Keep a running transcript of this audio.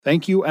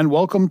Thank you and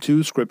welcome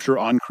to Scripture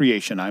on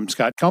Creation. I'm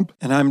Scott Kump.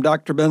 And I'm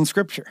Dr. Ben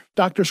Scripture.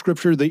 Dr.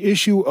 Scripture, the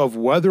issue of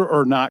whether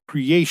or not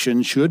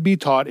creation should be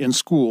taught in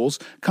schools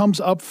comes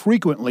up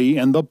frequently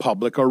in the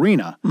public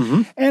arena.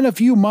 And a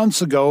few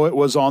months ago, it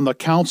was on the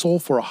Council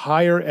for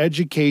Higher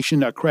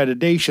Education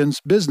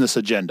Accreditation's business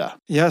agenda.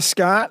 Yes,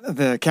 Scott,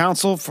 the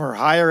Council for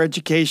Higher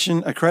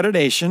Education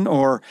Accreditation,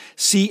 or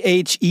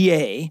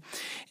CHEA,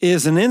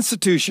 is an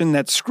institution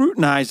that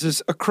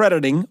scrutinizes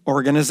accrediting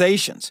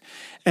organizations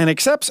and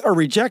accepts or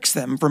rejects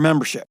them for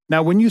membership.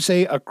 Now, when you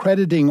say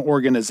accrediting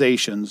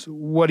organizations,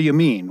 what do you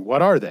mean?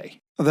 What are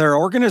they? They're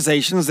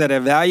organizations that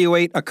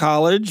evaluate a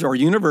college or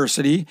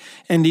university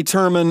and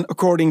determine,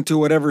 according to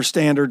whatever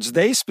standards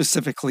they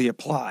specifically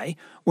apply,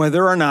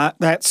 whether or not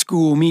that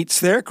school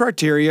meets their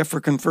criteria for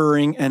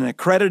conferring an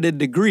accredited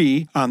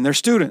degree on their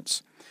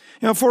students.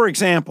 For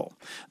example,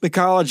 the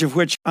college of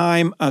which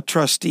I'm a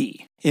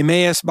trustee,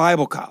 Emmaus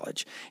Bible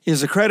College,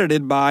 is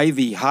accredited by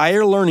the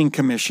Higher Learning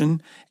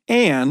Commission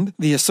and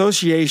the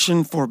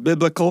Association for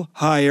Biblical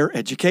Higher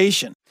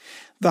Education.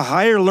 The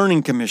Higher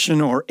Learning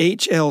Commission, or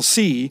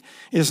HLC,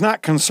 is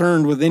not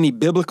concerned with any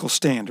biblical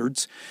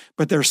standards,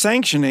 but their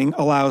sanctioning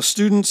allows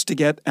students to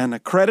get an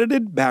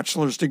accredited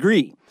bachelor's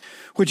degree,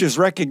 which is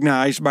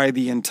recognized by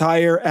the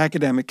entire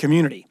academic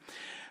community.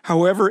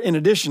 However, in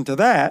addition to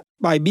that,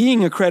 by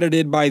being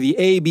accredited by the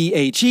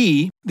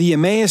ABHE, the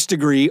Emmaus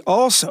degree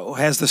also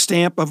has the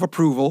stamp of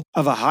approval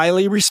of a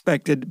highly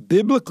respected,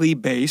 biblically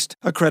based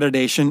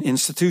accreditation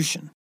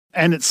institution.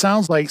 And it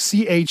sounds like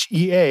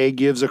CHEA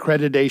gives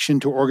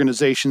accreditation to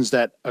organizations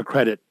that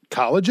accredit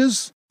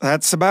colleges?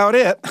 That's about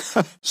it.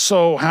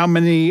 So how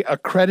many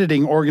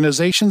accrediting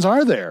organizations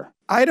are there?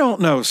 I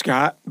don't know,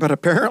 Scott, but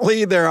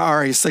apparently there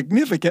are a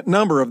significant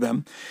number of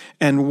them,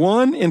 and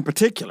one in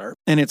particular,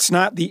 and it's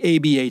not the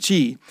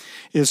ABHE,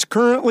 is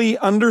currently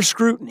under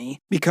scrutiny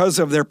because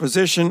of their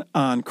position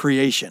on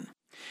creation.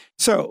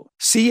 So,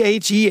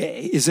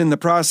 CHEA is in the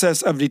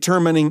process of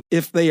determining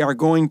if they are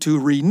going to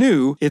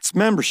renew its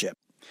membership.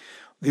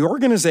 The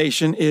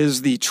organization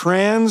is the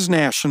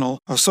Transnational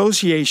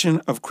Association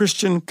of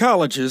Christian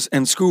Colleges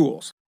and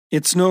Schools.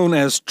 It's known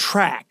as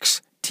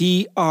TRACS,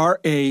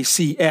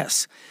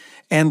 TRACS.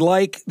 And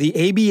like the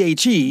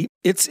ABHE,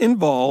 it's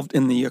involved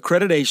in the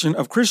accreditation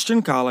of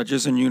Christian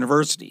colleges and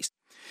universities.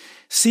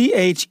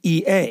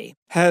 CHEA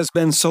has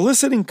been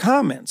soliciting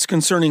comments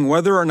concerning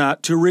whether or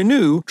not to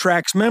renew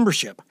TRACS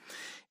membership,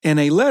 and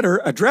a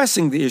letter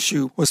addressing the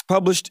issue was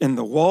published in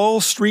the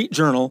Wall Street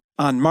Journal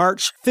on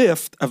March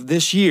 5th of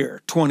this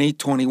year,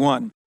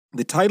 2021.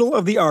 The title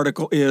of the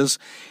article is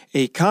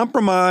A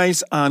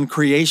Compromise on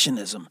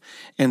Creationism,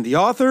 and the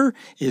author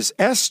is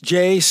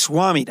S.J.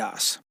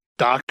 Swamidass.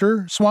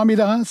 Dr.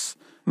 Swamidass?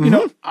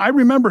 I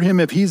remember him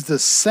if he's the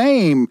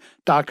same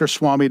Dr.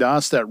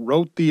 Swamidass that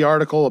wrote the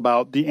article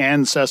about the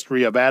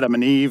ancestry of Adam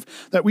and Eve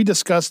that we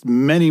discussed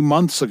many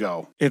months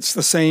ago. It's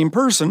the same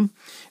person.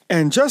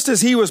 And just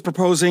as he was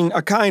proposing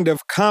a kind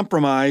of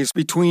compromise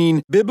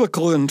between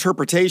biblical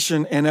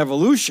interpretation and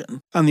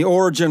evolution on the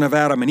origin of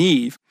Adam and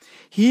Eve,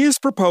 he is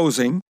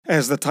proposing,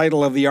 as the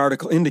title of the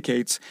article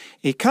indicates,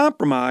 a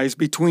compromise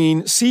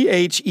between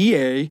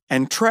CHEA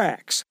and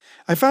TRACS.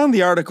 I found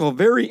the article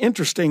very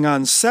interesting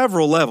on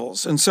several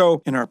levels, and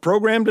so in our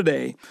program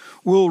today,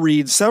 we'll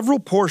read several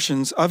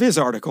portions of his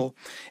article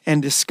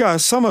and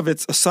discuss some of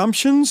its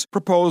assumptions,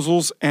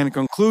 proposals, and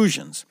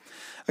conclusions.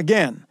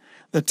 Again,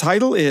 the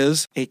title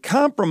is A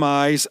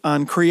Compromise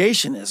on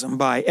Creationism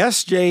by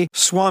S.J.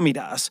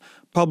 Swamidass,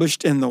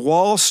 published in the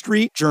Wall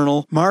Street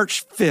Journal,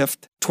 March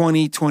 5th,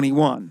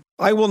 2021.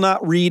 I will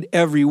not read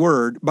every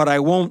word, but I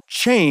won't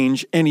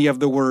change any of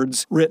the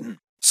words written.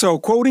 So,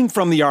 quoting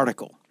from the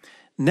article,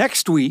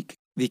 next week,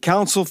 the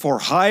Council for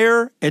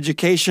Higher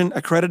Education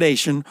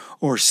Accreditation,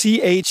 or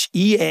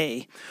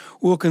CHEA,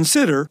 will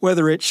consider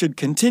whether it should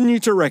continue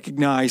to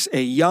recognize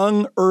a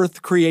young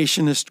Earth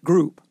creationist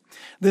group.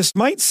 This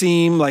might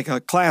seem like a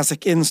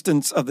classic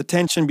instance of the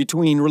tension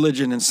between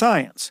religion and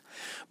science,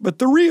 but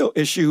the real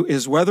issue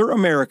is whether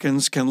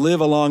Americans can live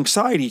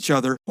alongside each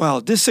other while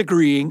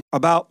disagreeing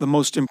about the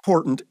most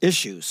important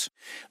issues.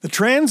 The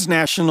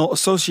Transnational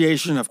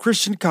Association of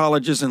Christian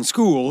Colleges and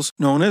Schools,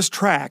 known as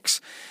TRACS,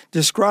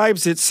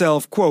 describes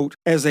itself, quote,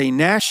 as a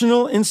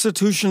national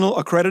institutional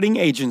accrediting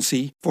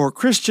agency for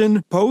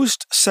Christian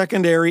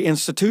post-secondary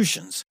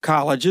institutions,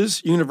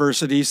 colleges,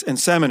 universities, and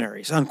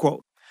seminaries,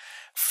 unquote.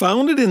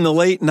 Founded in the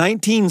late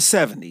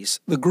 1970s,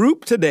 the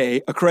group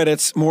today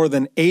accredits more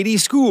than 80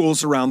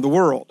 schools around the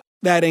world.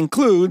 That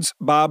includes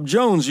Bob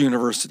Jones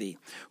University,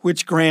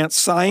 which grants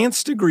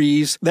science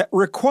degrees that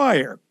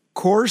require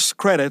course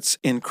credits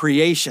in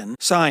creation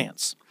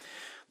science.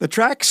 The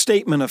TRACS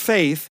statement of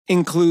faith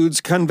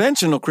includes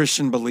conventional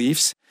Christian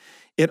beliefs.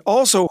 It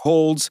also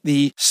holds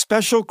the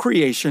special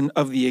creation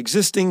of the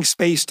existing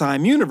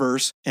space-time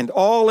universe and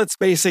all its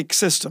basic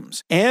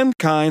systems and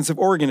kinds of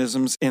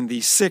organisms in the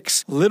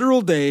 6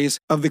 literal days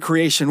of the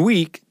creation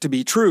week to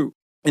be true.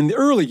 In the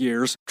early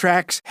years,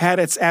 TRACS had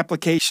its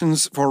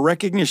applications for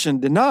recognition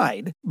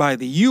denied by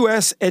the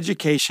U.S.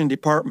 Education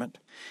Department.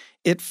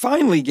 It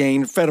finally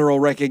gained federal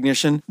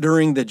recognition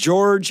during the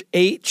George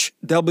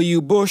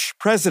H.W. Bush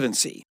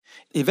presidency.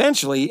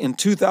 Eventually, in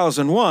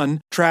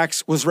 2001,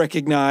 TRACS was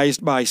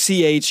recognized by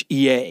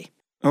CHEA.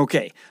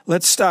 Okay,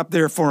 let's stop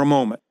there for a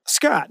moment.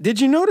 Scott,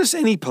 did you notice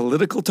any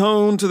political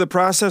tone to the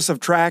process of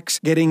TRACS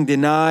getting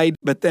denied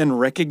but then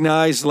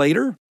recognized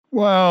later?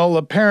 Well,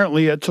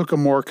 apparently it took a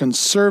more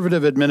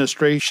conservative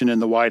administration in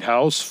the White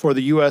House for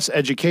the U.S.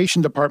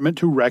 Education Department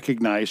to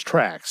recognize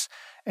TRACS,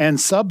 and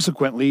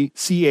subsequently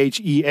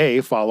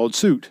CHEA followed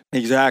suit.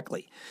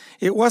 Exactly.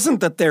 It wasn't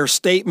that their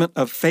statement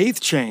of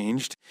faith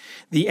changed.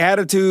 The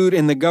attitude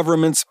in the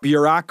government's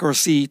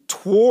bureaucracy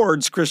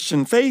towards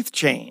Christian faith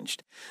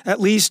changed, at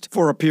least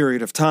for a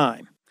period of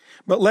time.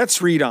 But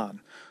let's read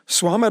on.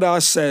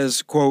 Swamidass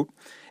says, quote,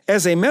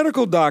 "As a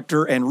medical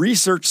doctor and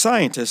research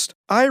scientist,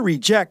 I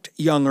reject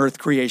young Earth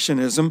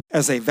creationism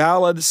as a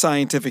valid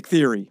scientific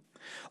theory.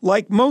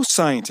 Like most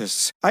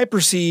scientists, I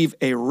perceive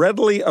a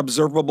readily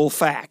observable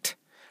fact.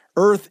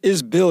 Earth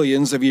is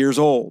billions of years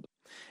old.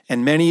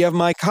 And many of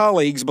my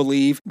colleagues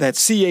believe that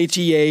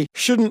CHEA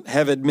shouldn't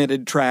have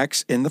admitted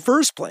TRACS in the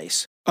first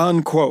place."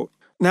 Unquote.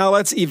 Now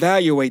let's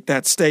evaluate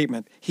that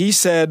statement. He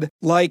said,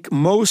 like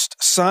most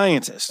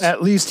scientists.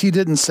 At least he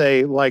didn't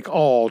say, like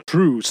all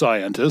true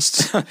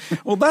scientists.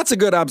 Well, that's a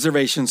good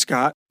observation,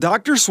 Scott.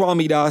 Dr.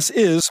 Swamidass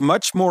is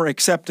much more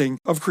accepting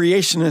of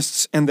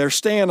creationists and their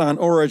stand on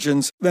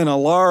origins than a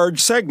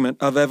large segment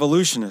of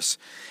evolutionists.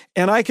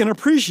 And I can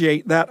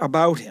appreciate that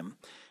about him.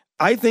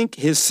 I think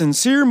his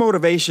sincere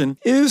motivation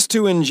is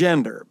to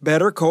engender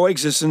better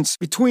coexistence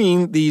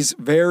between these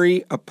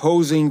very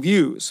opposing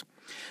views.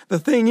 The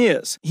thing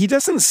is, he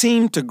doesn't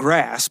seem to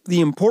grasp the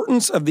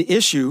importance of the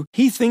issue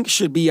he thinks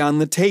should be on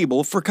the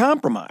table for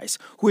compromise,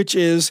 which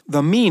is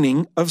the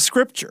meaning of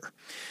Scripture.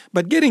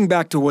 But getting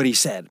back to what he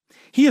said,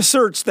 he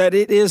asserts that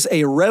it is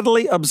a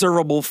readily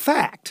observable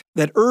fact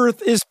that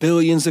Earth is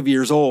billions of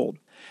years old.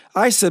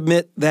 I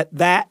submit that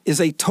that is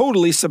a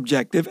totally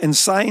subjective and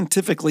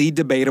scientifically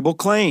debatable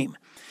claim.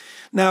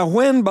 Now,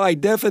 when by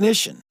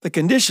definition the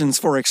conditions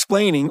for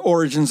explaining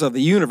origins of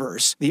the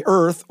universe, the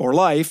Earth, or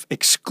life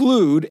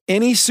exclude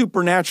any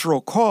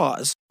supernatural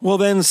cause, well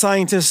then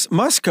scientists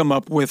must come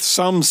up with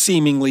some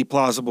seemingly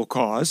plausible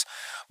cause.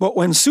 But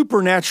when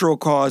supernatural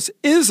cause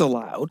is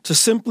allowed to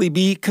simply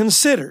be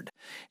considered,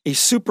 a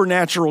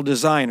supernatural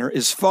designer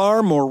is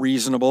far more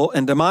reasonable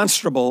and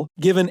demonstrable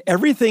given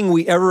everything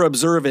we ever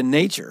observe in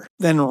nature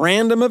than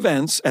random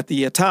events at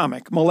the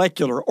atomic,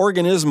 molecular,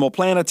 organismal,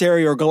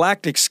 planetary, or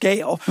galactic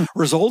scale,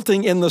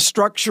 resulting in the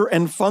structure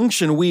and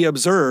function we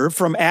observe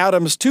from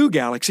atoms to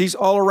galaxies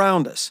all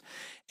around us.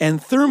 And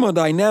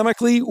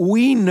thermodynamically,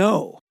 we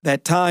know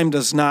that time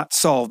does not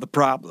solve the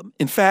problem.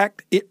 In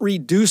fact, it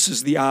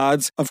reduces the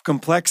odds of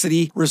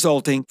complexity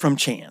resulting from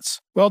chance.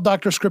 Well,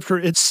 Dr. Scripture,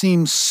 it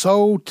seems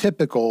so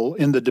typical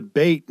in the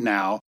debate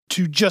now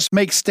to just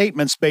make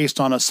statements based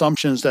on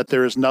assumptions that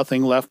there is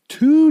nothing left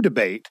to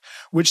debate,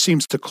 which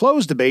seems to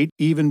close debate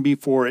even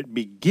before it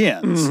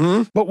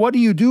begins. But what do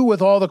you do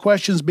with all the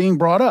questions being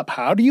brought up?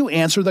 How do you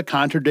answer the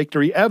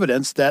contradictory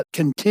evidence that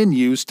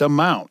continues to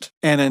mount?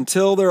 And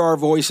until there are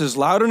voices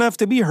loud enough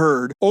to be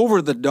heard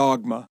over the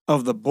dogma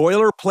of the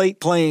boilerplate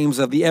claims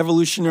of the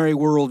evolutionary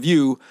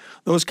worldview,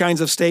 those kinds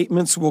of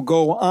statements will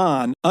go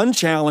on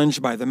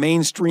unchallenged by the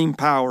mainstream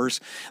powers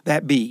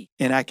that be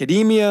in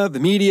academia, the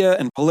media,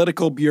 and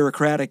political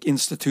bureaucratic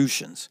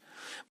institutions.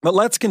 But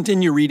let's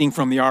continue reading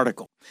from the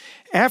article.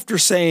 After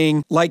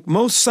saying, like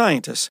most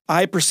scientists,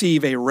 I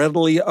perceive a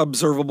readily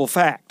observable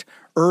fact,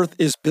 Earth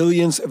is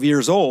billions of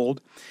years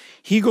old,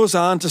 he goes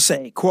on to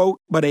say, quote,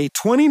 but a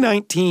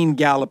 2019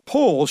 Gallup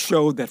poll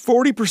showed that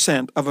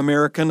 40% of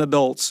American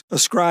adults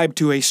ascribe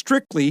to a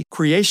strictly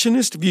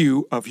creationist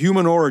view of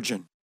human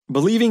origin,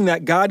 believing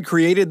that God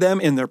created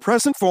them in their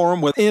present form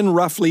within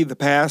roughly the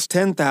past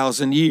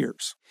 10,000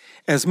 years.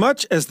 As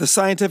much as the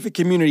scientific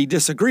community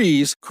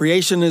disagrees,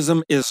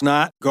 creationism is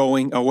not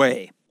going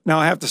away. Now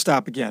I have to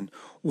stop again.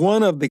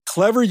 One of the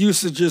clever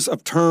usages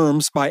of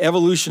terms by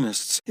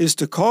evolutionists is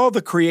to call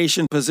the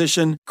creation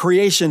position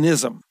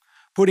creationism,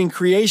 putting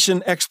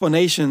creation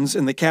explanations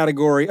in the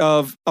category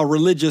of a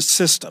religious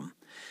system.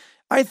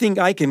 I think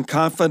I can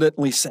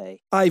confidently say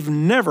I've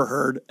never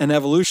heard an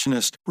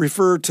evolutionist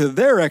refer to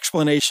their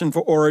explanation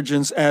for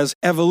origins as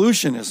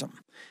evolutionism.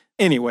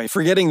 Anyway,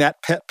 forgetting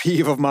that pet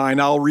peeve of mine,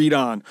 I'll read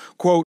on.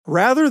 Quote,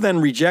 rather than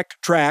reject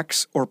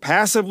TRACS or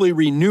passively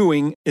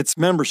renewing its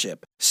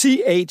membership,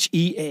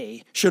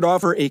 CHEA should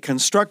offer a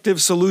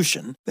constructive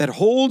solution that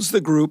holds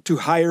the group to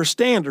higher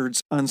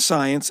standards on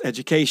science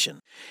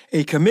education.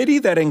 A committee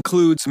that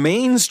includes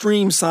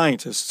mainstream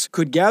scientists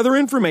could gather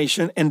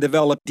information and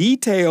develop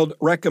detailed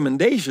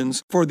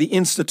recommendations for the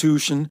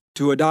institution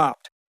to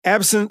adopt.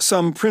 Absent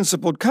some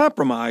principled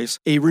compromise,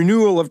 a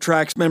renewal of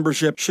TRACS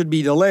membership should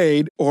be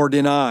delayed or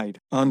denied,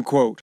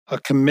 unquote.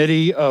 A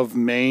committee of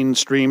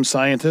mainstream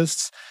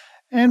scientists?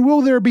 And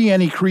will there be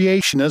any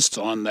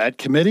creationists on that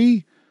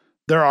committee?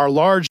 There are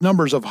large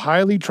numbers of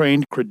highly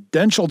trained,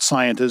 credentialed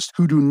scientists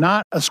who do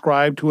not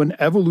ascribe to an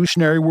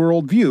evolutionary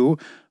worldview,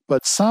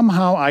 but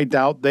somehow I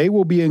doubt they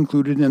will be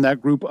included in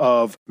that group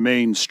of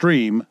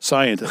mainstream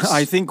scientists.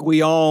 I think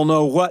we all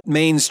know what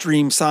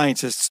mainstream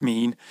scientists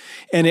mean,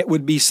 and it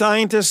would be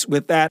scientists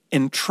with that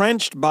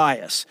entrenched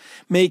bias,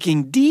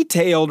 making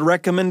detailed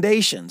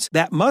recommendations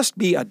that must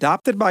be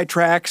adopted by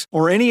TRACS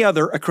or any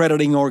other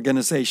accrediting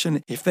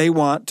organization if they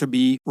want to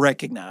be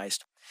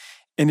recognized.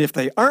 And if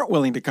they aren't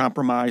willing to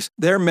compromise,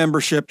 their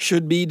membership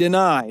should be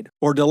denied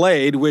or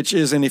delayed, which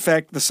is in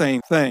effect the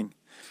same thing.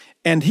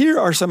 And here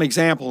are some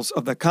examples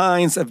of the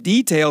kinds of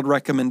detailed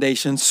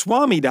recommendations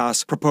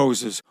Swamidas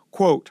proposes.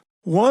 Quote,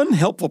 "One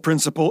helpful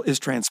principle is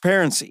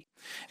transparency.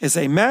 As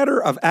a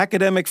matter of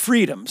academic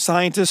freedom,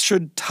 scientists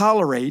should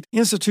tolerate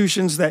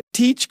institutions that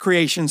teach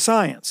creation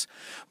science,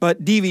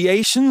 but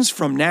deviations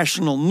from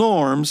national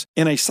norms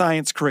in a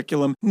science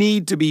curriculum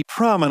need to be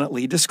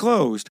prominently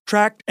disclosed,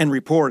 tracked, and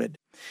reported.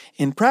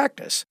 In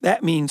practice,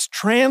 that means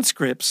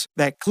transcripts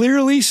that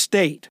clearly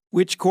state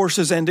which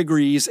courses and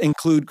degrees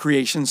include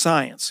creation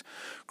science.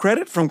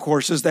 Credit from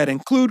courses that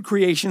include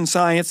creation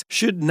science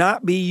should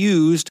not be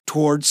used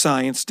toward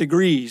science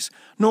degrees,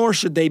 nor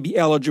should they be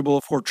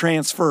eligible for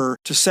transfer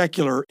to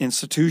secular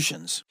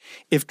institutions.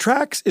 If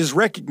TRACS is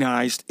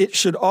recognized, it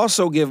should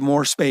also give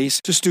more space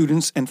to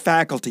students and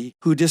faculty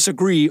who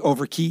disagree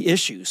over key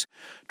issues.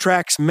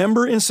 TRACS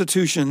member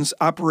institutions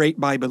operate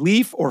by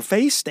belief or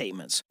faith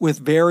statements with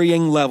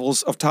varying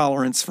levels of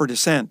tolerance for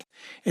dissent.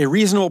 A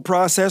reasonable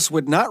process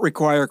would not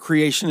require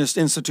creationist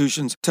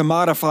institutions to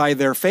modify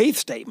their faith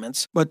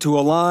statements, but to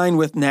align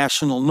with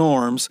national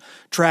norms.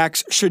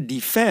 TRACS should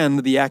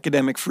defend the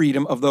academic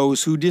freedom of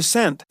those who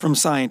dissent from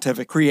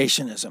scientific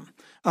creationism."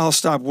 I'll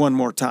stop one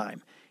more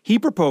time. He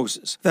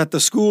proposes that the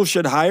school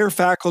should hire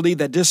faculty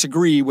that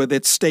disagree with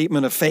its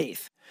statement of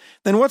faith.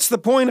 Then what's the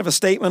point of a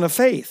statement of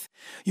faith?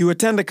 You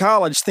attend a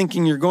college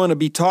thinking you're going to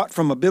be taught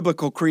from a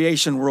biblical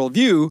creation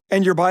worldview,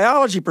 and your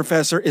biology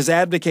professor is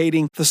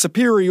advocating the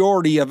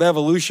superiority of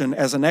evolution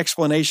as an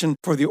explanation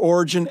for the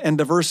origin and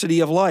diversity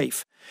of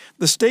life.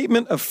 The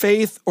statement of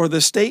faith or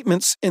the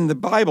statements in the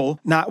Bible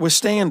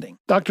notwithstanding.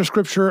 Dr.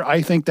 Scripture,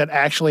 I think that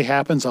actually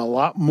happens a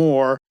lot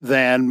more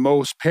than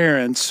most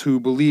parents who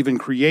believe in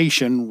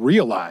creation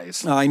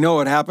realize. I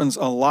know it happens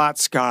a lot,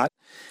 Scott.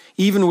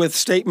 Even with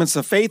statements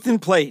of faith in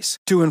place,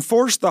 to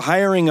enforce the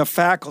hiring of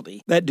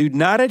faculty that do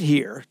not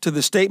adhere to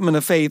the statement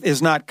of faith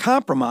is not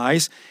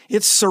compromise,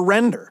 it's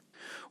surrender.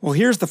 Well,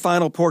 here's the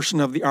final portion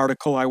of the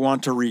article I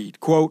want to read.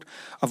 Quote,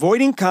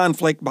 "Avoiding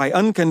conflict by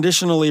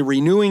unconditionally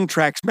renewing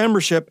TRACS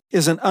membership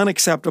is an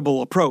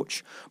unacceptable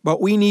approach, but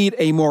we need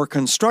a more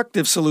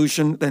constructive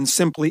solution than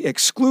simply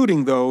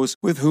excluding those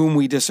with whom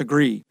we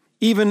disagree,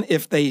 even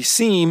if they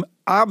seem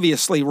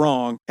obviously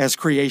wrong, as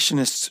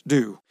creationists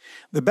do.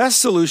 The best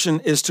solution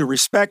is to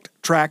respect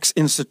TRACS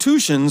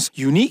institutions'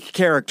 unique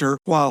character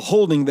while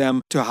holding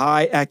them to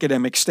high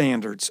academic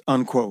standards."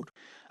 Unquote.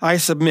 I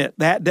submit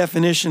that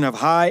definition of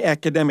high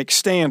academic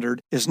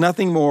standard is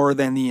nothing more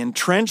than the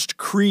entrenched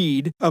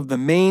creed of the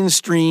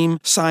mainstream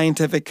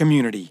scientific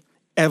community,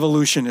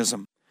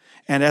 evolutionism.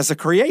 And as a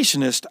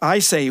creationist, I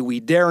say we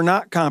dare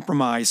not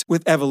compromise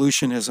with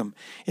evolutionism.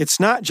 It's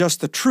not just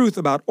the truth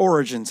about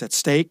origins at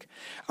stake.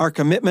 Our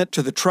commitment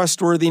to the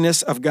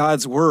trustworthiness of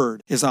God's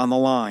Word is on the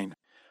line.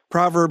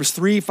 Proverbs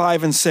 3,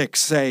 5, and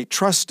 6 say,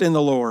 "Trust in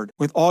the Lord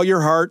with all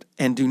your heart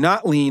and do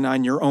not lean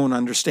on your own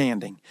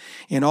understanding.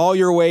 In all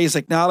your ways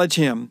acknowledge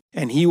Him,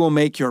 and He will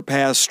make your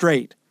paths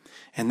straight."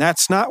 And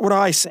that's not what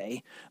I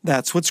say.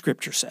 That's what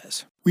Scripture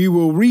says. We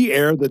will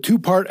re-air the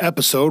two-part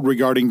episode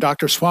regarding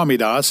Dr.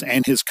 Swamidas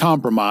and his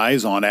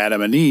compromise on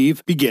Adam and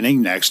Eve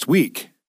beginning next week.